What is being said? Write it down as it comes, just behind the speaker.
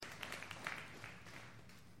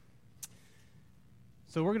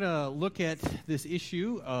So we're going to look at this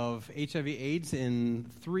issue of HIV/AIDS in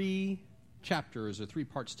 3 chapters or 3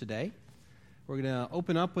 parts today. We're going to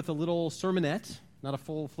open up with a little sermonette, not a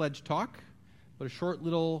full-fledged talk, but a short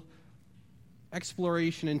little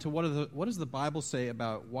exploration into what does the Bible say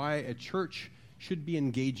about why a church should be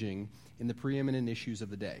engaging in the preeminent issues of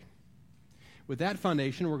the day. With that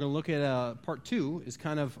foundation, we're going to look at part 2 is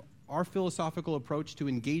kind of our philosophical approach to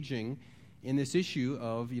engaging in this issue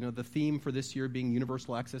of, the theme for this year being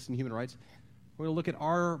universal access and human rights. We're going to look at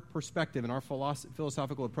our perspective and our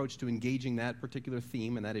philosophical approach to engaging that particular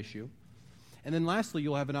theme and that issue. And then lastly,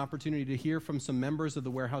 you'll have an opportunity to hear from some members of the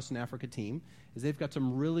Warehouse in Africa team, as they've got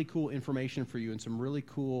some really cool information for you and some really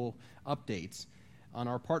cool updates on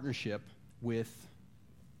our partnership with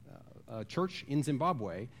a church in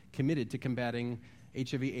Zimbabwe committed to combating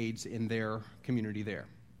HIV/AIDS in their community there.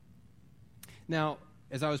 Now,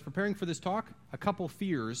 as I was preparing for this talk, a couple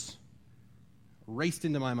fears raced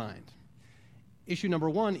into my mind. Issue number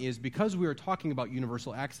 1 is because we are talking about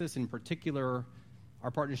universal access, in particular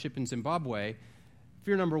our partnership in Zimbabwe,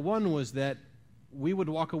 fear number 1 was that we would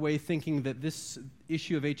walk away thinking that this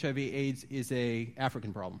issue of HIV/AIDS is an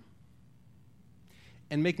African problem.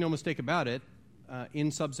 And make no mistake about it,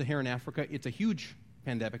 in sub-Saharan Africa, it's a huge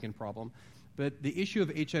pandemic and problem, but the issue of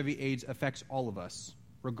HIV/AIDS affects all of us,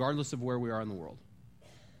 regardless of where we are in the world.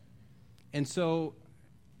 And so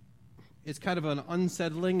it's kind of an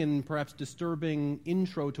unsettling and perhaps disturbing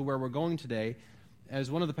intro to where we're going today. As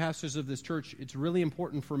one of the pastors of this church, it's really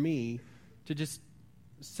important for me to just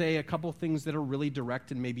say a couple things that are really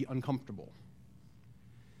direct and maybe uncomfortable.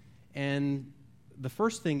 And the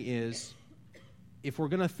first thing is, if we're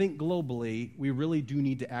going to think globally, we really do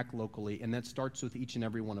need to act locally, and that starts with each and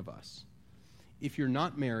every one of us. If you're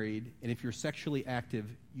not married and if you're sexually active,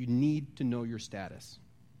 you need to know your status.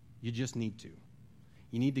 You just need to.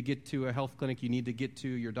 You need to get to a health clinic. You need to get to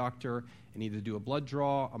your doctor and either do a blood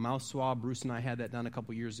draw, a mouth swab. Bruce and I had that done a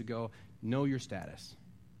couple years ago. Know your status.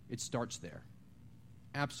 It starts there.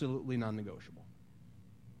 Absolutely non-negotiable.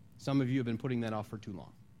 Some of you have been putting that off for too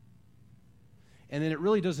long. And then it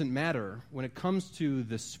really doesn't matter when it comes to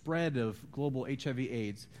the spread of global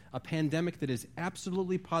HIV/AIDS, a pandemic that is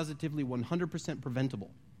absolutely, positively, 100%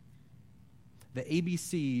 preventable. The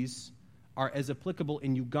ABCs are as applicable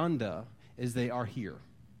in Uganda as they are here.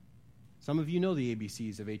 Some of you know the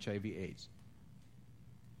ABCs of HIV/AIDS.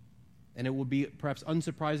 And it will be perhaps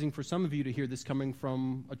unsurprising for some of you to hear this coming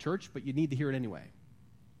from a church, but you need to hear it anyway.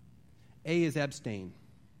 A is abstain.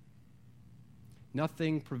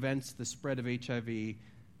 Nothing prevents the spread of HIV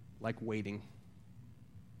like waiting.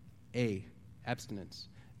 A, abstinence.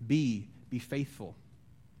 B, be faithful.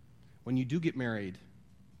 When you do get married,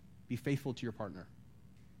 be faithful to your partner.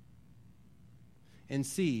 And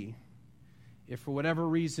C, if for whatever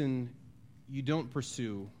reason you don't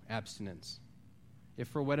pursue abstinence, if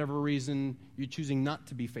for whatever reason you're choosing not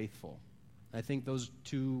to be faithful, I think those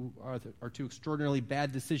two are two extraordinarily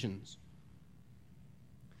bad decisions.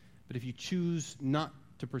 But if you choose not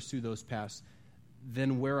to pursue those paths,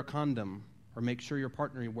 then wear a condom or make sure your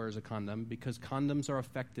partner wears a condom, because condoms are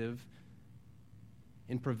effective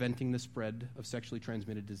in preventing the spread of sexually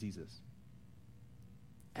transmitted diseases.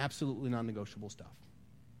 Absolutely non-negotiable stuff.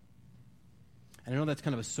 And I know that's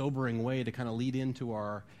kind of a sobering way to kind of lead into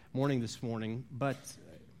our morning this morning, but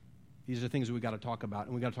these are things that we've got to talk about,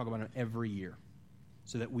 and we've got to talk about it every year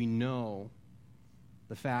so that we know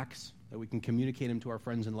the facts, that we can communicate them to our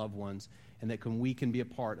friends and loved ones, and that we can be a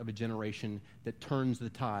part of a generation that turns the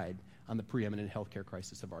tide on the preeminent healthcare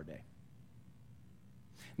crisis of our day.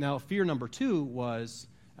 Now, fear number 2 was,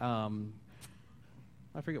 I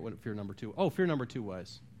forget what fear number 2. Oh, fear number 2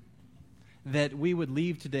 was that we would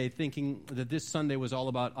leave today thinking that this Sunday was all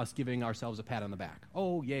about us giving ourselves a pat on the back.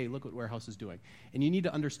 Oh, yay, look what Warehouse is doing. And you need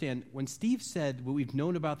to understand, when Steve said, well, we've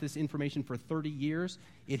known about this information for 30 years,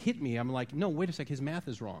 it hit me. I'm like, no, wait a sec, his math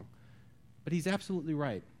is wrong. But he's absolutely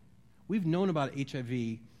right. We've known about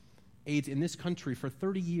HIV/AIDS in this country for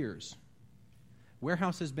 30 years.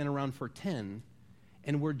 Warehouse has been around for 10,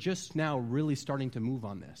 and we're just now really starting to move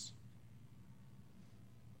on this.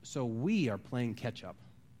 So we are playing catch-up.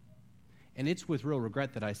 And it's with real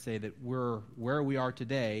regret that I say that we're where we are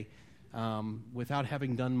today without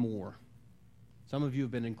having done more. Some of you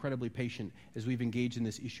have been incredibly patient as we've engaged in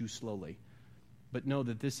this issue slowly. But know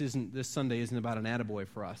that this Sunday isn't about an attaboy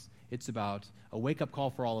for us. It's about a wake-up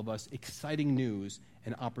call for all of us, exciting news,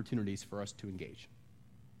 and opportunities for us to engage.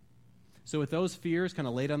 So with those fears kind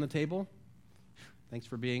of laid on the table, thanks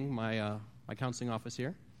for being my counseling office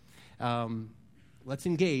here, let's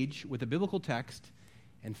engage with a biblical text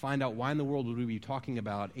and find out why in the world would we be talking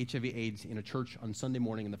about HIV/AIDS in a church on Sunday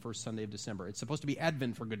morning in the first Sunday of December. It's supposed to be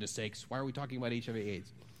Advent, for goodness sakes. Why are we talking about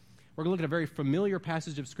HIV/AIDS? We're going to look at a very familiar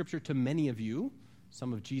passage of Scripture to many of you,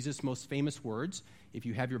 some of Jesus' most famous words. If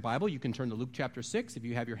you have your Bible, you can turn to Luke chapter 6. If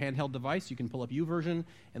you have your handheld device, you can pull up YouVersion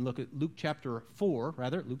and look at Luke chapter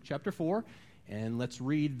 4, and let's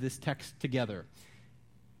read this text together.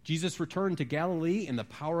 Jesus returned to Galilee in the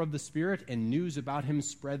power of the Spirit, and news about him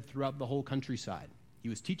spread throughout the whole countryside. He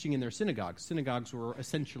was teaching in their synagogues. Synagogues were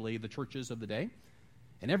essentially the churches of the day,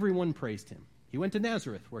 and everyone praised him. He went to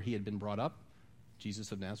Nazareth, where he had been brought up.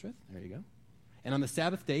 Jesus of Nazareth, there you go. And on the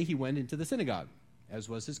Sabbath day, he went into the synagogue, as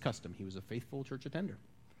was his custom. He was a faithful church attender.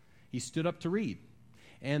 He stood up to read,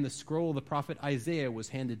 and the scroll of the prophet Isaiah was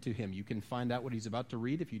handed to him. You can find out what he's about to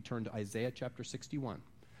read if you turn to Isaiah chapter 61.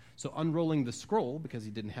 So unrolling the scroll, because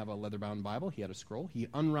he didn't have a leather-bound Bible, he had a scroll. He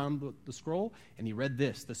unwound the scroll, and he read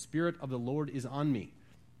this: "The Spirit of the Lord is on me,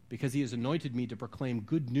 because he has anointed me to proclaim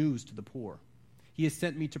good news to the poor. He has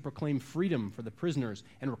sent me to proclaim freedom for the prisoners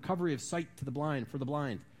and recovery of sight to the blind,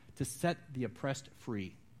 to set the oppressed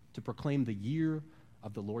free, to proclaim the year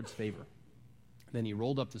of the Lord's favor." Then he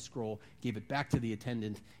rolled up the scroll, gave it back to the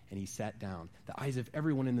attendant, and he sat down. The eyes of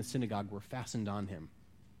everyone in the synagogue were fastened on him.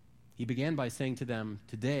 He began by saying to them,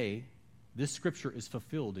 "Today, this scripture is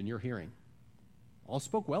fulfilled in your hearing." All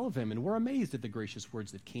spoke well of him and were amazed at the gracious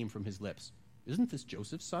words that came from his lips. "Isn't this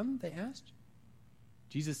Joseph's son?" they asked.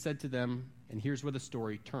 Jesus said to them, and here's where the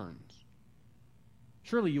story turns.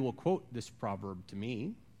 "Surely you will quote this proverb to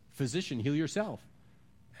me, 'Physician, heal yourself.'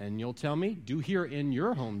 And you'll tell me, 'Do here in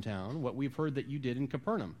your hometown what we've heard that you did in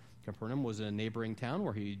Capernaum.'" Capernaum was a neighboring town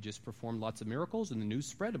where he just performed lots of miracles, and the news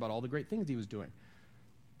spread about all the great things he was doing.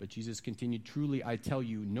 But Jesus continued, "Truly, I tell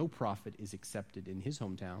you, no prophet is accepted in his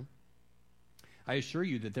hometown. I assure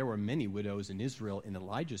you that there were many widows in Israel in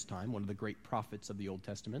Elijah's time, one of the great prophets of the Old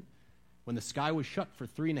Testament, when the sky was shut for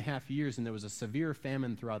 3.5 years and there was a severe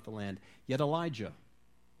famine throughout the land. Yet Elijah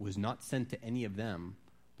was not sent to any of them,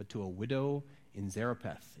 but to a widow in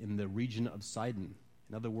Zarephath, in the region of Sidon.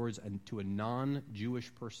 In other words, to a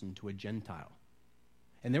non-Jewish person, to a Gentile.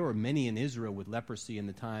 And there were many in Israel with leprosy in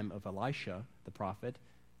the time of Elisha, the prophet.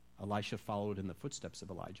 Elisha followed in the footsteps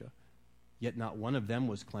of Elijah. Yet not one of them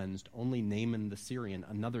was cleansed, only Naaman the Syrian,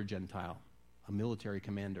 another Gentile, a military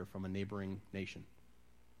commander from a neighboring nation."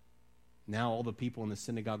 Now all the people in the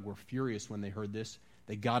synagogue were furious when they heard this.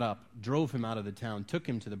 They got up, drove him out of the town, took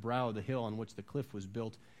him to the brow of the hill on which the cliff was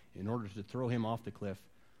built in order to throw him off the cliff.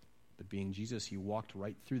 But being Jesus, he walked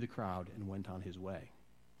right through the crowd and went on his way.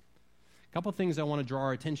 A couple things I want to draw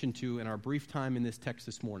our attention to in our brief time in this text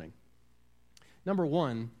this morning. Number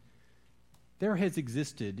one, there has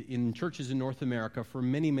existed in churches in North America for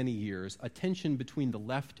many, many years a tension between the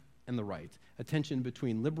left and the right, a tension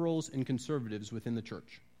between liberals and conservatives within the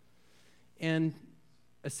church. And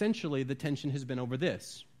essentially, the tension has been over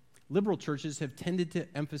this. Liberal churches have tended to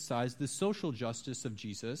emphasize the social justice of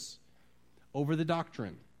Jesus over the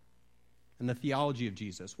doctrine and the theology of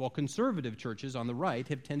Jesus, while conservative churches on the right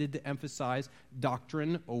have tended to emphasize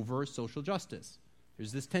doctrine over social justice.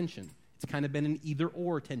 There's this tension. It's kind of been an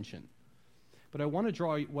either-or tension. But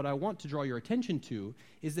what I want to draw your attention to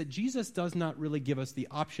is that Jesus does not really give us the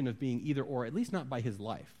option of being either or, at least not by his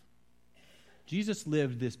life. Jesus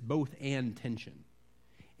lived this both-and tension.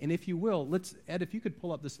 And if you will, Ed, if you could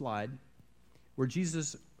pull up the slide where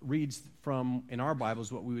Jesus reads from, in our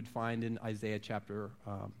Bibles, what we would find in Isaiah chapter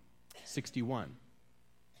 61.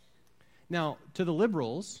 Now, to the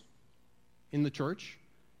liberals in the church,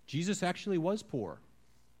 Jesus actually was poor.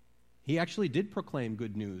 He actually did proclaim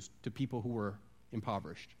good news to people who were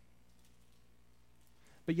impoverished.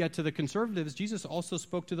 But yet to the conservatives, Jesus also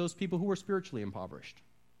spoke to those people who were spiritually impoverished.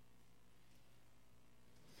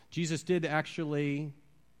 Jesus did actually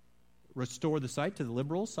restore the sight to the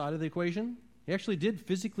liberal side of the equation. He actually did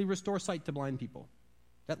physically restore sight to blind people.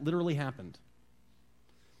 That literally happened.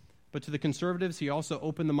 But to the conservatives, he also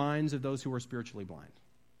opened the minds of those who were spiritually blind.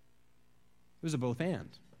 It was a both and.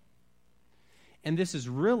 And this is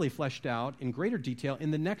really fleshed out in greater detail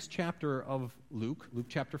in the next chapter of Luke, Luke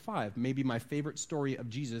chapter 5, maybe my favorite story of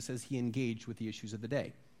Jesus as he engaged with the issues of the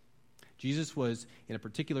day. Jesus was in a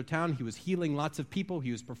particular town. He was healing lots of people.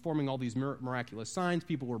 He was performing all these miraculous signs.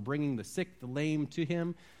 People were bringing the sick, the lame to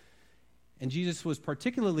him. And Jesus was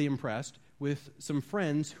particularly impressed with some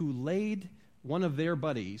friends who laid one of their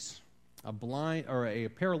buddies, a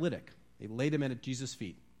paralytic. They laid him at Jesus'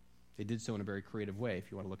 feet. They did so in a very creative way,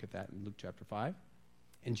 if you want to look at that in Luke chapter 5.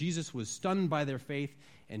 And Jesus was stunned by their faith,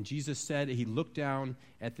 and Jesus said, he looked down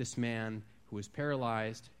at this man who was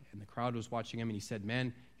paralyzed, and the crowd was watching him, and he said,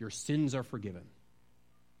 "Man, your sins are forgiven."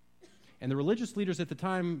 And the religious leaders at the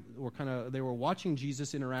time they were watching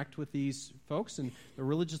Jesus interact with these folks, and the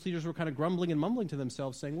religious leaders were kind of grumbling and mumbling to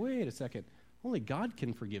themselves, saying, wait a second, only God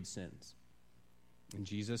can forgive sins. And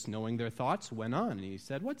Jesus, knowing their thoughts, went on, and he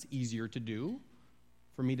said, what's easier to do?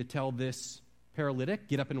 For me to tell this paralytic,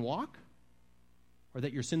 get up and walk? Or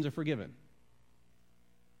that your sins are forgiven?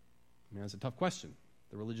 I mean, that's a tough question.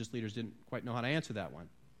 The religious leaders didn't quite know how to answer that one.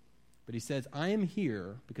 But he says, I am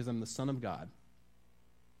here because I'm the Son of God,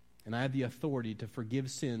 and I have the authority to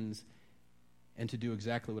forgive sins and to do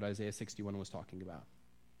exactly what Isaiah 61 was talking about.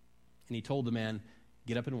 And he told the man,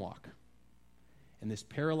 get up and walk. And this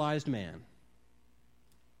paralyzed man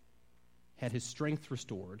had his strength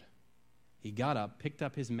restored. He got up, picked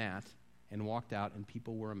up his mat, and walked out, and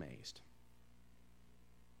people were amazed.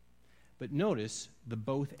 But notice the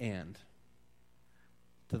both and.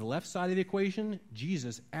 To the left side of the equation,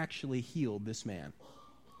 Jesus actually healed this man,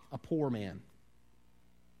 a poor man.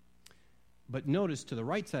 But notice to the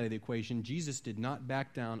right side of the equation, Jesus did not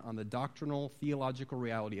back down on the doctrinal, theological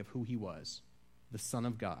reality of who he was, the Son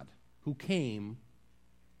of God, who came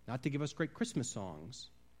not to give us great Christmas songs,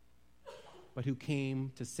 but who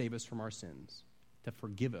came to save us from our sins, to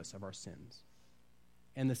forgive us of our sins.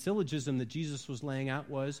 And the syllogism that Jesus was laying out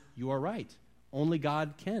was, you are right. Only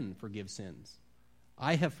God can forgive sins.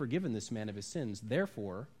 I have forgiven this man of his sins.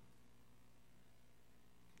 Therefore,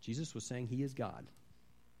 Jesus was saying he is God.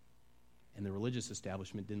 And the religious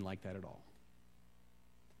establishment didn't like that at all.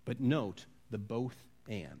 But note the both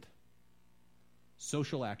and.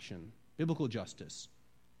 Social action, biblical justice,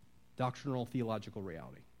 doctrinal theological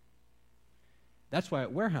reality. That's why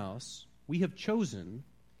at Warehouse, we have chosen,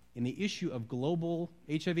 in the issue of global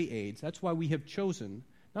HIV/AIDS, that's why we have chosen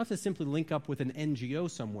not to simply link up with an NGO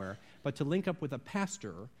somewhere, but to link up with a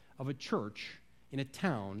pastor of a church in a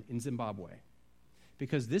town in Zimbabwe.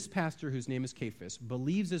 Because this pastor, whose name is Cephas,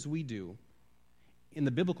 believes as we do in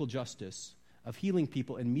the biblical justice of healing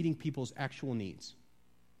people and meeting people's actual needs.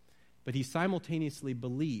 But he simultaneously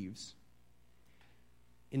believes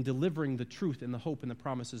in delivering the truth and the hope and the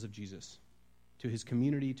promises of Jesus to his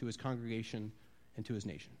community, to his congregation, and to his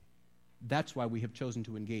nation. That's why we have chosen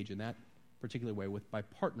to engage in that particular way by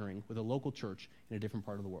partnering with a local church in a different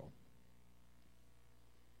part of the world.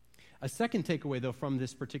 A second takeaway, though, from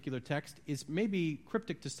this particular text is maybe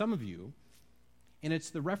cryptic to some of you, and it's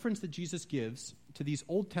the reference that Jesus gives to these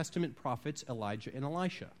Old Testament prophets, Elijah and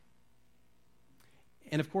Elisha.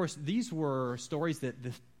 And of course, these were stories that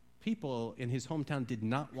the people in his hometown did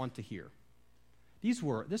not want to hear.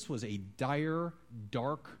 This was a dire,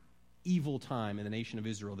 dark, evil time in the nation of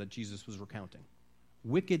Israel that Jesus was recounting.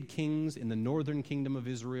 Wicked kings in the northern kingdom of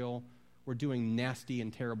Israel were doing nasty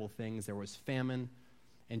and terrible things. There was famine.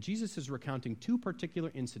 And Jesus is recounting two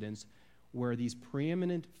particular incidents where these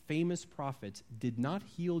preeminent, famous prophets did not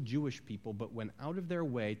heal Jewish people, but went out of their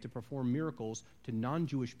way to perform miracles to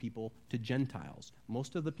non-Jewish people, to Gentiles.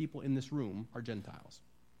 Most of the people in this room are Gentiles,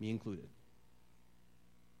 me included.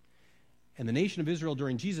 And the nation of Israel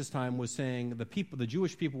during Jesus' time was saying the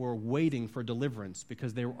Jewish people were waiting for deliverance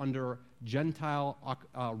because they were under Gentile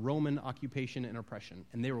Roman occupation and oppression,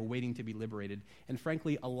 and they were waiting to be liberated. And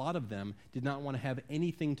frankly, a lot of them did not want to have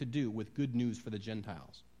anything to do with good news for the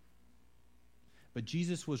Gentiles. But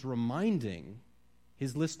Jesus was reminding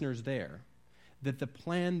his listeners there that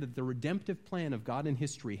the redemptive plan of God in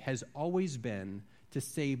history has always been to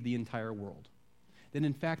save the entire world. That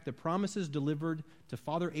in fact, the promises delivered to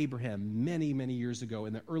Father Abraham many, many years ago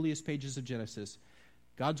in the earliest pages of Genesis,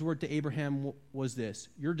 God's word to Abraham was this: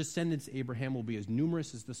 your descendants, Abraham, will be as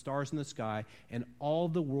numerous as the stars in the sky, and all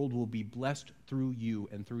the world will be blessed through you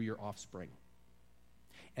and through your offspring.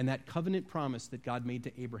 And that covenant promise that God made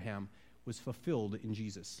to Abraham was fulfilled in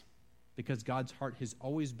Jesus, because God's heart has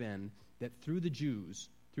always been that through the Jews,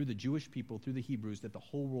 through the Jewish people, through the Hebrews, that the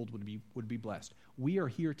whole world would be blessed. We are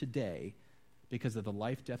here today because of the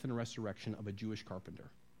life, death, and resurrection of a Jewish carpenter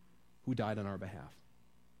who died on our behalf.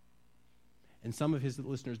 And some of his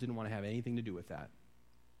listeners didn't want to have anything to do with that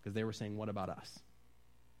because they were saying, what about us?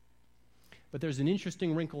 But there's an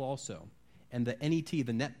interesting wrinkle also. And the NET,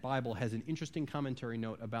 the Net Bible, has an interesting commentary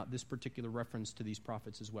note about this particular reference to these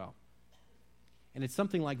prophets as well. And it's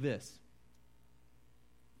something like this.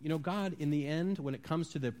 You know, God, in the end, when it comes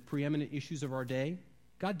to the preeminent issues of our day,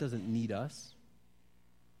 God doesn't need us.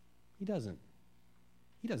 He doesn't.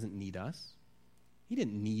 He doesn't need us. He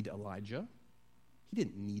didn't need Elijah. He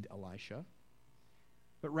didn't need Elisha.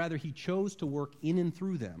 But rather, he chose to work in and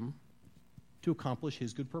through them to accomplish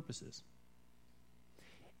his good purposes.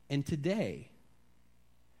 And today,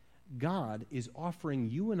 God is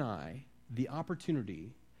offering you and I the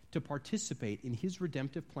opportunity to participate in his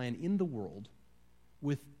redemptive plan in the world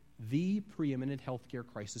with the preeminent healthcare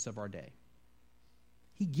crisis of our day.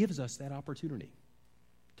 He gives us that opportunity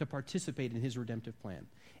to participate in his redemptive plan.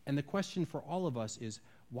 And the question for all of us is,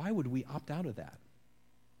 why would we opt out of that?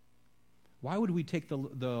 Why would we take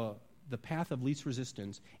the path of least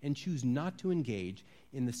resistance and choose not to engage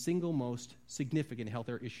in the single most significant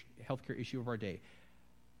healthcare issue of our day?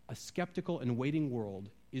 A skeptical and waiting world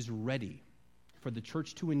is ready for the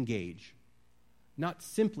church to engage, not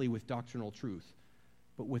simply with doctrinal truth,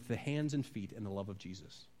 but with the hands and feet and the love of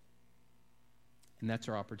Jesus. And that's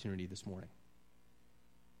our opportunity this morning.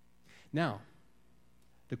 Now,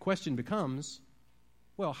 the question becomes,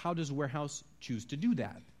 well, how does Warehouse choose to do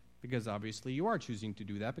that? Because obviously you are choosing to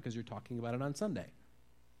do that because you're talking about it on Sunday.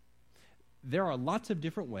 There are lots of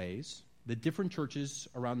different ways that different churches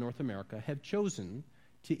around North America have chosen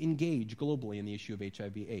to engage globally in the issue of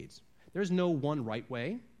HIV/AIDS. There's no one right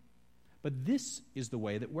way, but this is the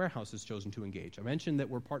way that Warehouse has chosen to engage. I mentioned that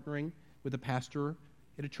we're partnering with a pastor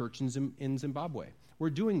at a church in Zimbabwe.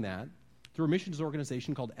 We're doing that through a missions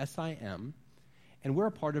organization called SIM, and we're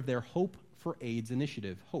a part of their Hope for AIDS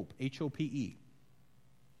initiative, HOPE, H-O-P-E.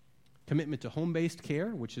 Commitment to home-based care,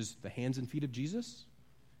 which is the hands and feet of Jesus.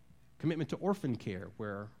 Commitment to orphan care,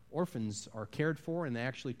 where orphans are cared for and they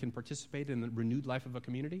actually can participate in the renewed life of a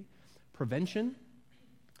community. Prevention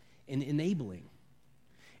and enabling.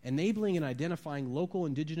 Enabling and identifying local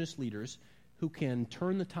indigenous leaders who can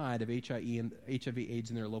turn the tide of HIV/AIDS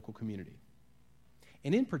in their local community.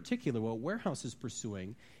 And in particular, what Warehouse is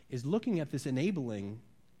pursuing is looking at this enabling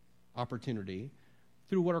opportunity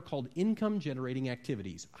through what are called income-generating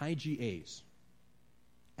activities, IGAs.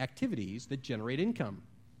 Activities that generate income,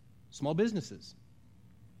 small businesses.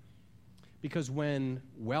 Because when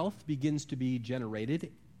wealth begins to be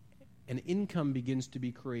generated and income begins to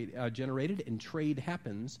be generated and trade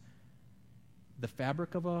happens, the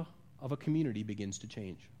fabric of a community begins to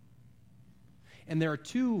change. And there are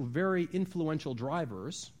two very influential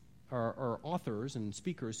drivers, or authors and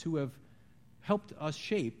speakers, who have helped us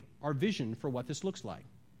shape our vision for what this looks like.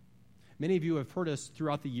 Many of you have heard us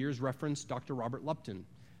throughout the years reference Dr. Robert Lupton,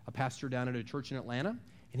 a pastor down at a church in Atlanta,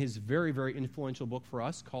 and his very, very influential book for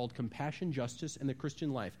us called Compassion, Justice, and the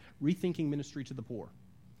Christian Life, Rethinking Ministry to the Poor.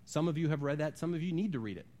 Some of you have read that. Some of you need to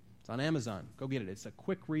read it. It's on Amazon. Go get it. It's a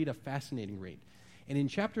quick read, a fascinating read. And in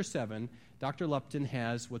chapter 7, Dr. Lupton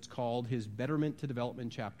has what's called his Betterment to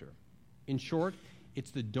Development chapter. In short,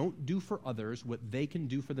 it's the don't do for others what they can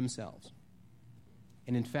do for themselves.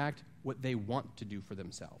 And in fact, what they want to do for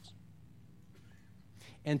themselves.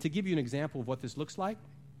 And to give you an example of what this looks like,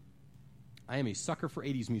 I am a sucker for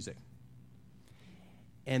 80s music.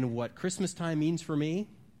 And what Christmas time means for me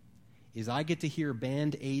is I get to hear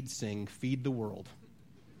Band Aid sing Feed the World.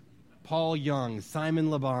 Paul Young, Simon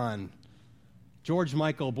Le Bon, George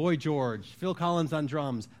Michael, Boy George, Phil Collins on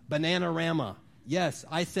drums, Bananarama. Yes,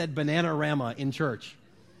 I said Bananarama in church.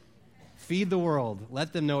 Feed the world.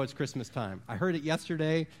 Let them know it's Christmas time. I heard it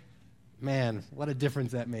yesterday. Man, what a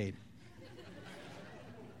difference that made.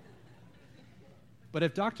 But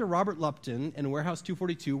if Dr. Robert Lupton and Warehouse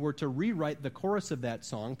 242 were to rewrite the chorus of that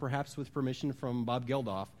song, perhaps with permission from Bob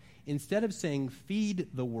Geldof, instead of saying, feed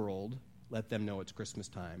the world, let them know it's Christmas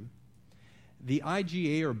time, the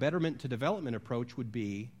IGA, or Betterment to Development approach, would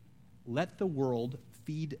be, let the world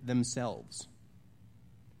feed themselves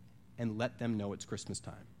and let them know it's Christmas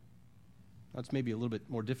time. That's maybe a little bit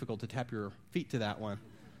more difficult to tap your feet to that one.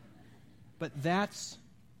 But that's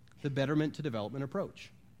the Betterment to Development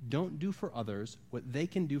approach. Don't do for others what they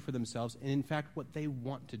can do for themselves, and in fact, what they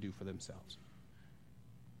want to do for themselves.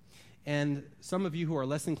 And some of you who are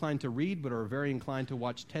less inclined to read but are very inclined to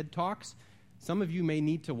watch TED Talks, some of you may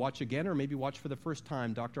need to watch again or maybe watch for the first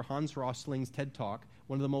time Dr. Hans Rosling's TED Talk,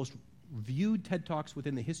 one of the most viewed TED Talks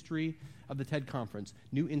within the history of the TED Conference,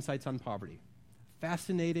 New Insights on Poverty.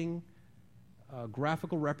 Fascinating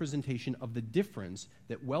graphical representation of the difference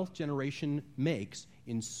that wealth generation makes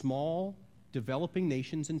in small, developing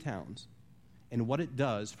nations and towns, and what it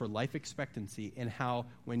does for life expectancy, and how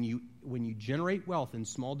when you generate wealth in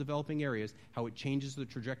small developing areas, how it changes the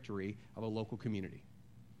trajectory of a local community.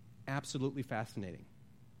 Absolutely fascinating.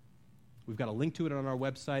 We've got a link to it on our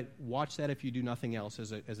website. Watch that if you do nothing else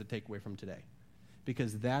as a takeaway from today,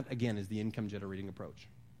 because that, again, is the income generating approach.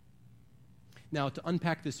 Now, to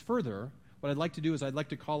unpack this further, what I'd like to do is I'd like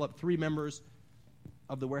to call up 3 members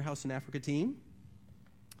of the Warehouse in Africa team.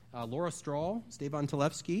 Laura Strahl, Stevan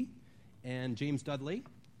Talevsky, and James Dudley.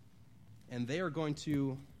 And they are going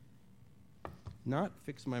to not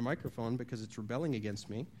fix my microphone because it's rebelling against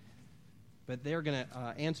me, but they're going to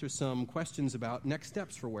answer some questions about next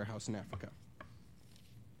steps for Warehouse in Africa.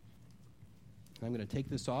 I'm going to take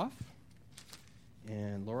this off,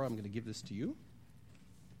 And Laura, I'm going to give this to you.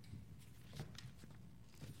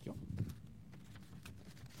 Thank you.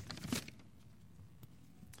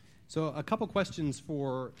 So a couple questions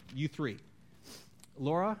for you three.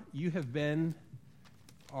 Laura, you have been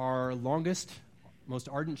our longest, most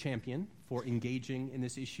ardent champion for engaging in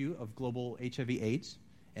this issue of global HIV/AIDS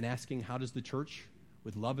and asking how does the church,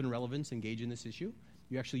 with love and relevance, engage in this issue.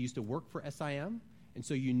 You actually used to work for SIM, and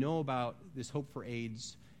so you know about this Hope for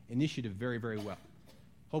AIDS initiative very, very well.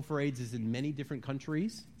 Hope for AIDS is in many different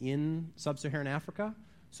countries in sub-Saharan Africa.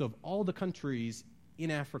 So of all the countries in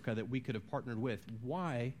Africa that we could have partnered with,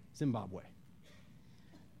 why Zimbabwe?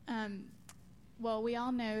 Well, we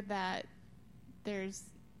all know that there's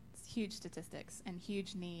huge statistics and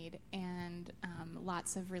huge need and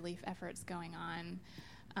lots of relief efforts going on.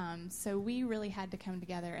 So we really had to come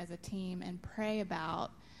together as a team and pray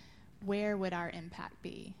about where would our impact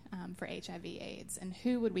be for HIV/AIDS and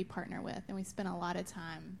who would we partner with. And we spent a lot of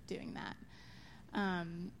time doing that.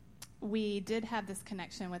 We did have this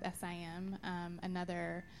connection with SIM.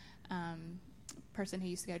 Another person who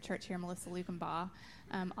used to go to church here, Melissa Lukenbaugh,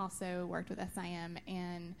 also worked with SIM.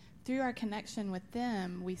 And through our connection with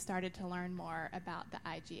them, we started to learn more about the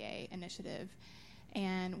IGA initiative.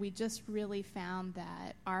 And we just really found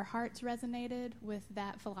that our hearts resonated with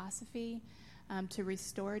that philosophy to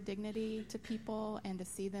restore dignity to people and to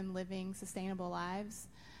see them living sustainable lives.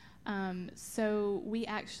 So we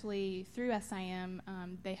actually, through SIM,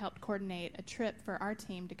 they helped coordinate a trip for our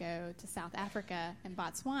team to go to South Africa and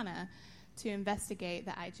Botswana to investigate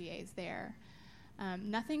the IGAs there.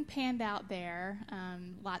 Nothing panned out there,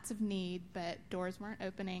 lots of need, but doors weren't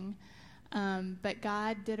opening. But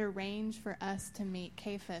God did arrange for us to meet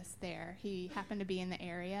Cephas there. He happened to be in the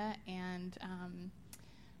area, and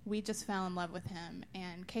we just fell in love with him.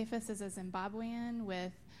 And Cephas is a Zimbabwean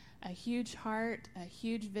with a huge heart, a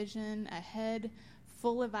huge vision, a head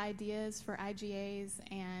full of ideas for IGAs,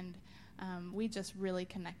 and we just really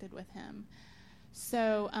connected with him.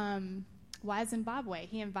 So why Zimbabwe?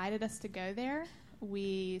 He invited us to go there.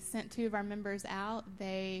 We sent 2 of our members out.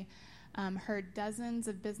 They heard dozens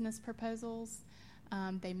of business proposals.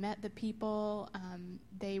 They met the people.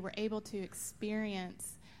 They were able to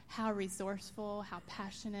experience how resourceful, how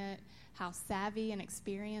passionate, how savvy and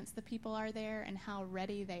experienced the people are there, and how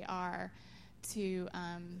ready they are to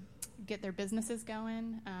get their businesses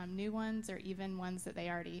going, new ones or even ones that they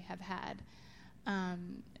already have had.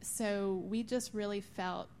 So we just really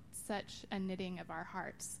felt such a knitting of our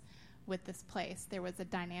hearts with this place. There was a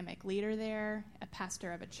dynamic leader there, a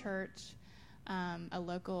pastor of a church, a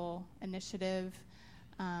local initiative,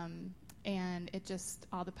 and it just,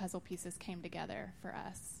 all the puzzle pieces came together for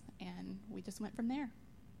us, and we just went from there.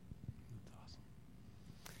 That's awesome.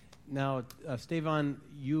 Now, Stavon,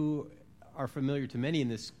 you are familiar to many in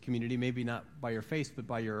this community, maybe not by your face, but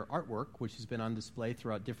by your artwork, which has been on display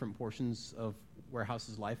throughout different portions of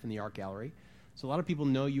Warehouse's life in the art gallery. So a lot of people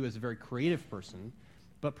know you as a very creative person,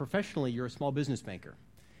 but professionally, you're a small business banker.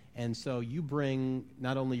 And so you bring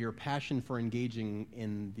not only your passion for engaging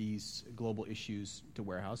in these global issues to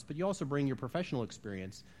Warehouse, but you also bring your professional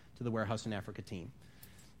experience to the Warehouse in Africa team.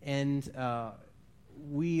 And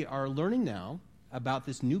we are learning now about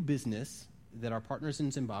this new business that our partners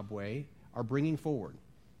in Zimbabwe are bringing forward,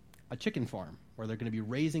 a chicken farm where they're going to be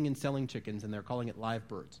raising and selling chickens, and they're calling it Live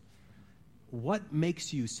Birds. What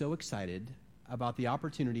makes you so excited about the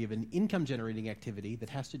opportunity of an income-generating activity that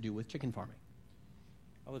has to do with chicken farming?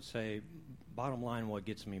 I would say, bottom line, what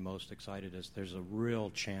gets me most excited is there's a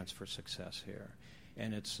real chance for success here.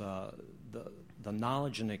 And it's the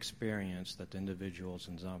knowledge and experience that the individuals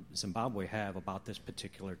in Zimbabwe have about this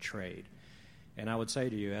particular trade. And I would say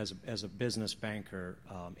to you, as a business banker,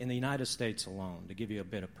 in the United States alone, to give you a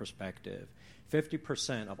bit of perspective,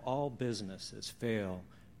 50% of all businesses fail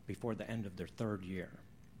before the end of their 3rd year.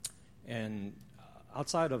 And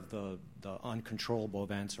outside of the uncontrollable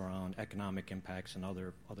events around economic impacts and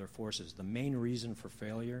other forces, the main reason for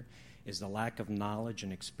failure is the lack of knowledge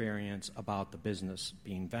and experience about the business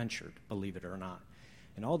being ventured, believe it or not.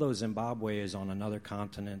 And although Zimbabwe is on another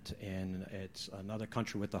continent and it's another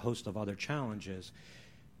country with a host of other challenges,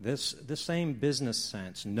 this same business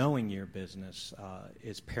sense, knowing your business,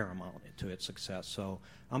 is paramount to its success. So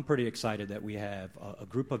I'm pretty excited that we have a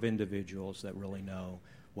group of individuals that really know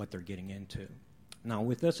what they're getting into. Now,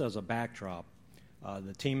 with this as a backdrop,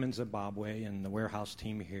 the team in Zimbabwe and the Warehouse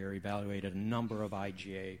team here evaluated a number of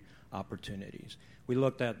IGA opportunities. We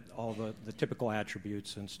looked at all the typical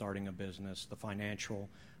attributes in starting a business, the financial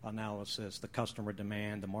analysis, the customer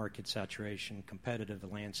demand, the market saturation, competitive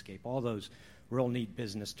landscape, all those real neat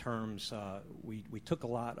business terms. We took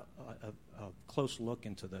a close look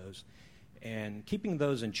into those. And keeping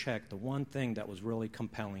those in check, the one thing that was really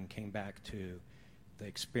compelling came back to the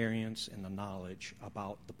experience and the knowledge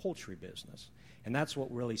about the poultry business. And that's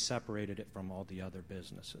what really separated it from all the other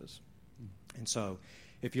businesses. And so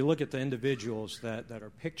if you look at the individuals that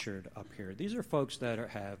are pictured up here, these are folks that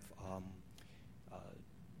have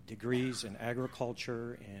degrees in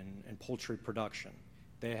agriculture and poultry production.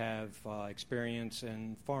 They have experience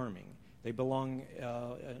in farming. They belong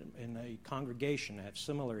in a congregation that have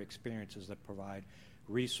similar experiences that provide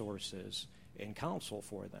resources and counsel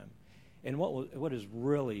for them. And what is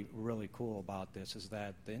really, really cool about this is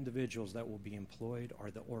that the individuals that will be employed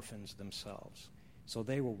are the orphans themselves. So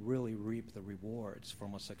they will really reap the rewards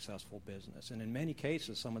from a successful business. And in many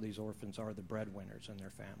cases, some of these orphans are the breadwinners in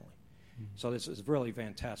their family. Mm-hmm. So this is really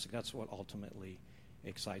fantastic. That's what ultimately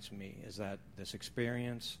excites me, is that this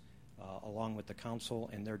experience, along with the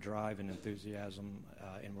council and their drive and enthusiasm,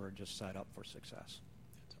 and we're just set up for success.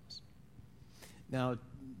 That's awesome.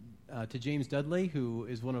 Now, to James Dudley, who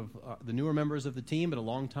is one of the newer members of the team, but a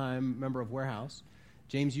longtime member of Warehouse.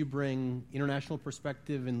 James, you bring international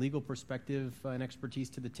perspective and legal perspective and expertise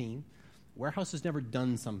to the team. Warehouse has never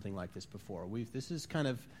done something like this before. This is kind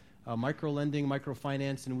of micro-lending,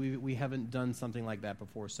 microfinance, and we haven't done something like that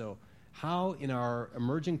before. So how, in our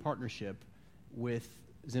emerging partnership with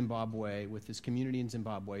Zimbabwe, with this community in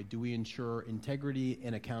Zimbabwe, do we ensure integrity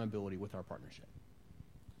and accountability with our partnership?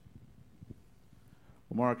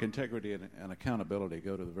 Well, Mark, integrity and accountability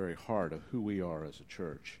go to the very heart of who we are as a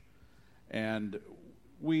church. And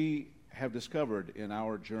we have discovered in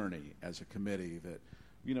our journey as a committee that,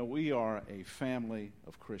 we are a family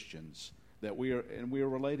of Christians, that we are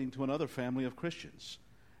relating to another family of Christians.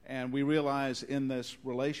 And we realize in this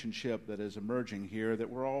relationship that is emerging here that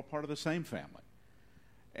we're all part of the same family.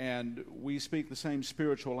 And we speak the same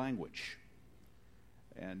spiritual language.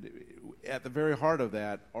 And at the very heart of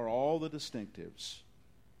that are all the distinctives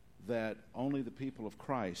that only the people of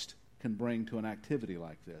Christ can bring to an activity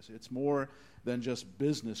like this. It's more than just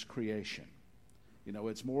business creation.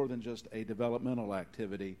 It's more than just a developmental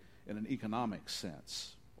activity in an economic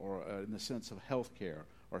sense or in the sense of health care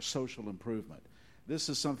or social improvement. This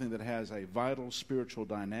is something that has a vital spiritual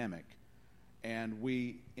dynamic, and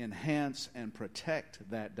we enhance and protect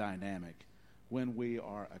that dynamic when we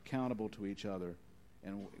are accountable to each other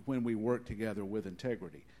and when we work together with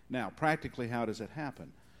integrity. Now, practically, how does it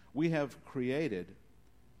happen? We have created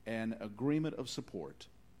an agreement of support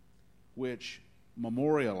which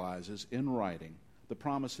memorializes in writing the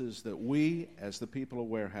promises that we, as the people of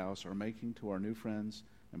Warehouse, are making to our new friends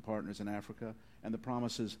and partners in Africa, and the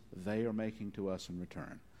promises they are making to us in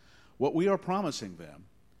return. What we are promising them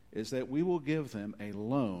is that we will give them a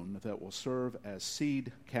loan that will serve as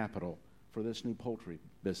seed capital for this new poultry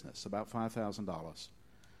business, about $5,000.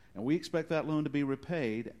 And we expect that loan to be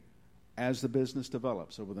repaid as the business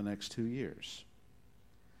develops over the next 2 years.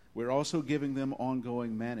 We're also giving them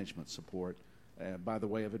ongoing management support by the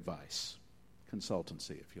way of advice,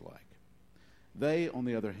 consultancy, if you like. They, on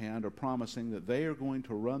the other hand, are promising that they are going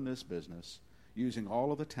to run this business using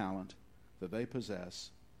all of the talent that they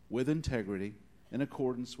possess with integrity in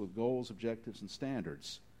accordance with goals, objectives, and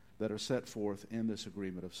standards that are set forth in this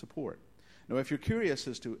agreement of support. Now, if you're curious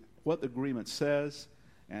as to what the agreement says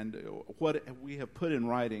and what we have put in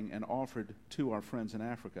writing and offered to our friends in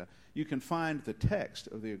Africa, you can find the text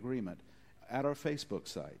of the agreement at our Facebook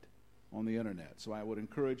site on the internet. So I would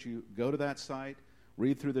encourage you, go to that site,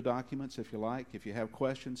 read through the documents if you like. If you have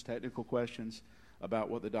questions, technical questions about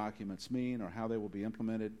what the documents mean or how they will be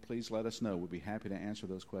implemented, please let us know. We'll be happy to answer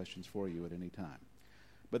those questions for you at any time.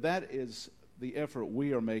 But that is the effort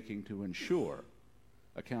we are making to ensure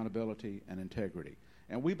accountability and integrity.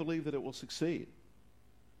 And we believe that it will succeed.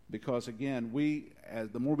 Because, again,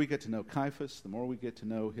 the more we get to know Caiaphas, the more we get to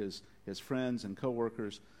know his friends and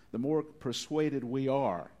coworkers, the more persuaded we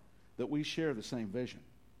are that we share the same vision,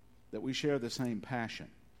 that we share the same passion,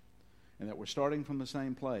 and that we're starting from the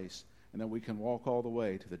same place, and that we can walk all the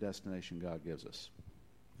way to the destination God gives us.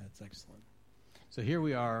 That's excellent. So here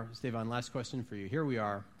we are, Stefan, last question for you. Here we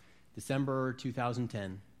are, December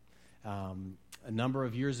 2010. A number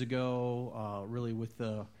of years ago, really with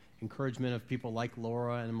the encouragement of people like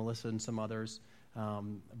Laura and Melissa and some others,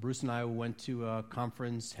 Bruce and I went to a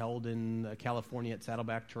conference held in California at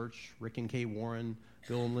Saddleback Church. Rick and Kay Warren,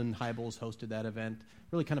 Bill and Lynn Hybels hosted that event.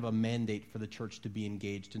 Really kind of a mandate for the church to be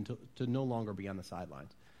engaged and to no longer be on the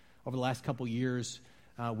sidelines. Over the last couple years,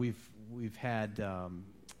 we've had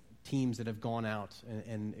teams that have gone out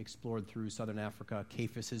and explored through Southern Africa.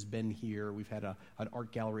 CAFIS has been here. We've had an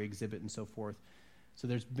art gallery exhibit and so forth. So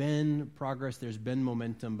there's been progress, there's been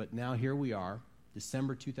momentum, but now here we are,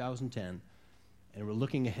 December 2010. and we're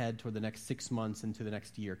looking ahead toward the next 6 months into the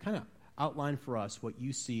next year. Kind of outline for us what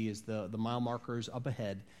you see as the mile markers up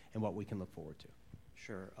ahead and what we can look forward to.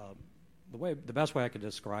 Sure. The best way I could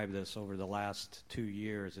describe this over the last 2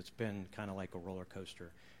 years, it's been kind of like a roller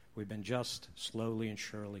coaster. We've been just slowly and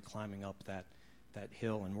surely climbing up that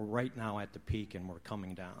hill, and we're right now at the peak, and we're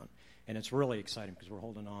coming down. And it's really exciting because we're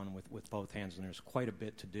holding on with both hands, and there's quite a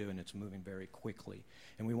bit to do, and it's moving very quickly.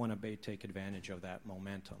 And we want to take advantage of that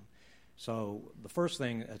momentum. So the first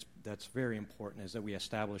thing that's very important is that we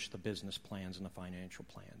establish the business plans and the financial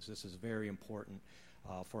plans. This is very important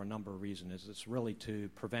for a number of reasons. It's really to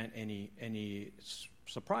prevent any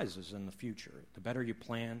surprises in the future. The better you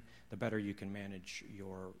plan, the better you can manage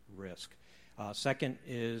your risk. Second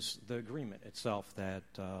is the agreement itself that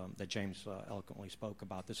James eloquently spoke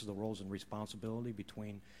about. This is the roles and responsibility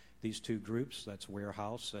between these two groups. That's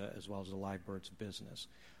Warehouse as well as the Live Birds business.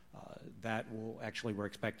 We're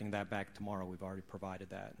expecting that back tomorrow. We've already provided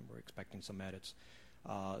that, and we're expecting some edits.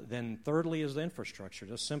 Then thirdly is the infrastructure.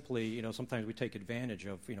 Just simply, sometimes we take advantage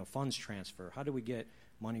of, funds transfer. How do we get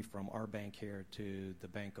money from our bank here to the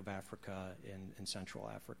Bank of Africa in Central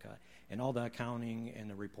Africa? And all the accounting and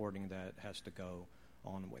the reporting that has to go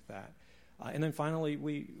on with that. And then finally,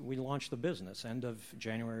 we launch the business. End of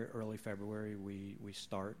January, early February, we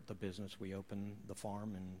start the business. We open the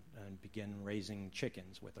farm and begin raising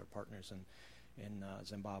chickens with our partners in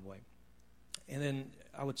Zimbabwe. And then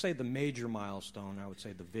I would say the major milestone,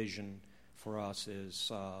 the vision for us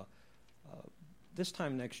is this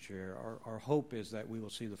time next year, our hope is that we will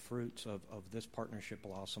see the fruits of this partnership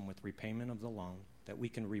blossom with repayment of the loan that we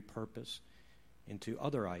can repurpose into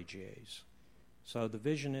other IGAs. So the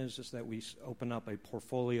vision is that we open up a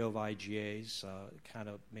portfolio of IGAs, kind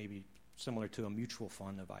of maybe similar to a mutual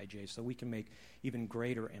fund of IGAs, so we can make even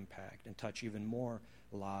greater impact and touch even more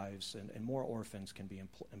lives, and more orphans can be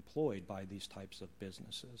employed by these types of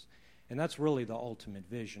businesses. And that's really the ultimate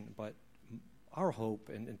vision. But our hope,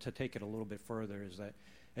 and to take it a little bit further, is that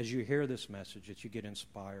as you hear this message, that you get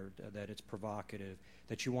inspired, that it's provocative,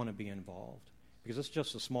 that you want to be involved. Because it's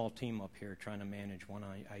just a small team up here trying to manage one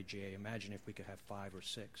IGA. Imagine if we could have 5 or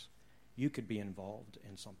 6. You could be involved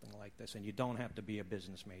in something like this, and you don't have to be a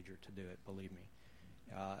business major to do it, believe me.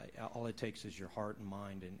 All it takes is your heart and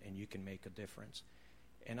mind, and you can make a difference.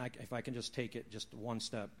 And if I can just take it just one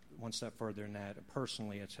step further than that,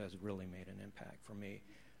 personally, it has really made an impact for me.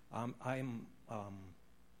 I've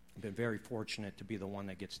been very fortunate to be the one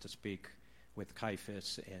that gets to speak with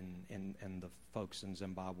Caiaphas and the folks in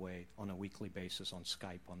Zimbabwe on a weekly basis on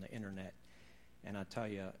Skype, on the internet. And I tell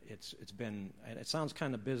you, it sounds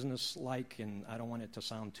kind of business-like, and I don't want it to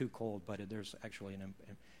sound too cold, but there's actually an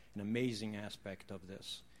amazing aspect of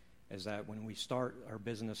this, is that when we start our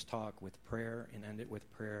business talk with prayer and end it with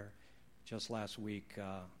prayer, just last week,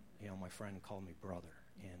 my friend called me brother,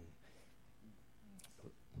 and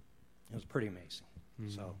it was pretty amazing. Mm-hmm.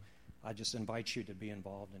 So I just invite you to be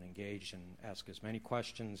involved and engaged and ask as many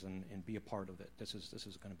questions and be a part of it. This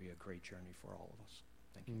is going to be a great journey for all of us.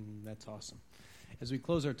 Thank you. That's awesome. As we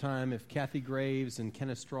close our time, if Kathy Graves and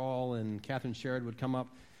Kenneth Strahl and Catherine Sherrod would come up,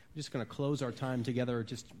 we're just going to close our time together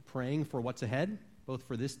just praying for what's ahead, both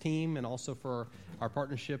for this team and also for our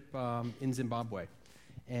partnership in Zimbabwe.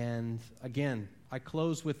 And again, I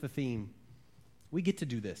close with the theme, we get to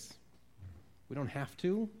do this. We don't have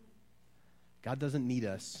to. God doesn't need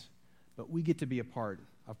us, but we get to be a part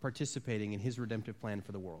of participating in his redemptive plan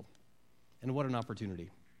for the world. And what an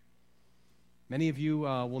opportunity. Many of you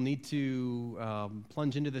will need to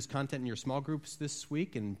plunge into this content in your small groups this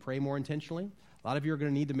week and pray more intentionally. A lot of you are going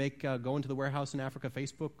to need to make go into the Warehouse in Africa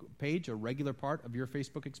Facebook page a regular part of your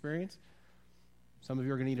Facebook experience. Some of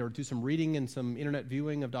you are going to need to do some reading and some internet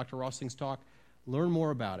viewing of Dr. Rossing's talk. Learn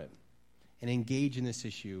more about it and engage in this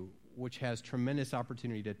issue, which has tremendous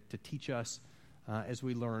opportunity to teach us as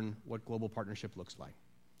we learn what global partnership looks like.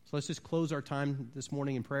 So let's just close our time this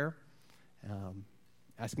morning in prayer,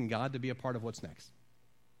 asking God to be a part of what's next.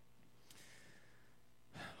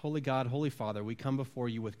 Holy God, Holy Father, we come before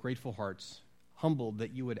you with grateful hearts, humbled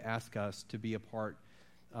that you would ask us to be a part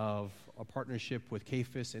of a partnership with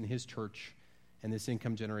Caiaphas and his church and this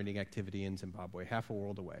income-generating activity in Zimbabwe, half a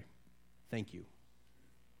world away. Thank you.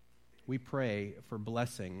 We pray for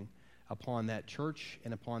blessing upon that church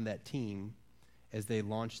and upon that team as they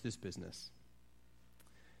launch this business.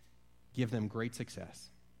 Give them great success.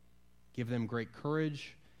 Give them great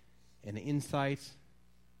courage and insight,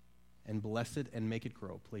 and bless it and make it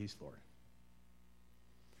grow, please, Lord.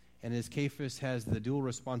 And as Caiaphas has the dual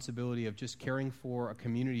responsibility of just caring for a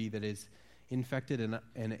community that is infected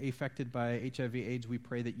and affected by HIV/AIDS, we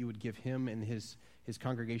pray that you would give him and his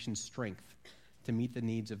congregation strength to meet the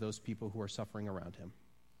needs of those people who are suffering around him.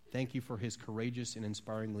 Thank you for his courageous and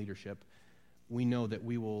inspiring leadership. We know that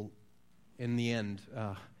we will, in the end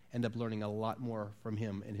up learning a lot more from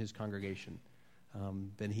him and his congregation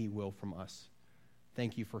than he will from us.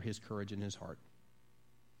 Thank you for his courage and his heart.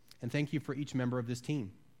 And thank you for each member of this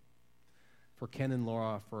team, for Ken and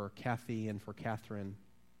Laura, for Kathy and for Catherine,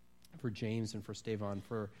 for James and for Stavon,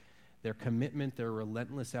 for their commitment, their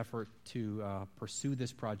relentless effort to pursue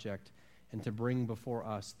this project and to bring before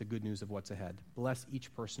us the good news of what's ahead. Bless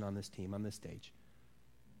each person on this team, on this stage.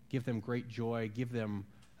 Give them great joy, give them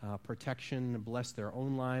protection, bless their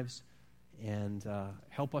own lives, and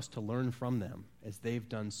help us to learn from them as they've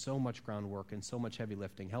done so much groundwork and so much heavy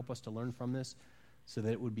lifting. Help us to learn from this so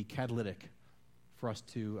that it would be catalytic for us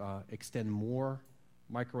to extend more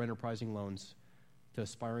micro-enterprising loans to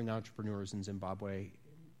aspiring entrepreneurs in Zimbabwe,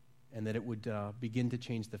 and that it would begin to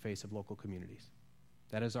change the face of local communities.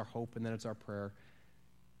 That is our hope, and that is our prayer,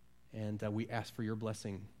 and we ask for your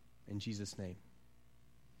blessing in Jesus' name.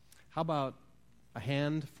 How about a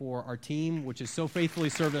hand for our team, which has so faithfully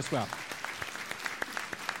served us well?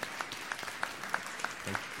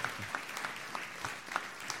 Thank you.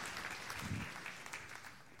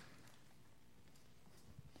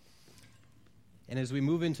 And as we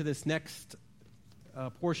move into this next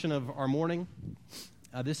portion of our morning,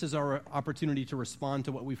 this is our opportunity to respond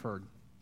to what we've heard.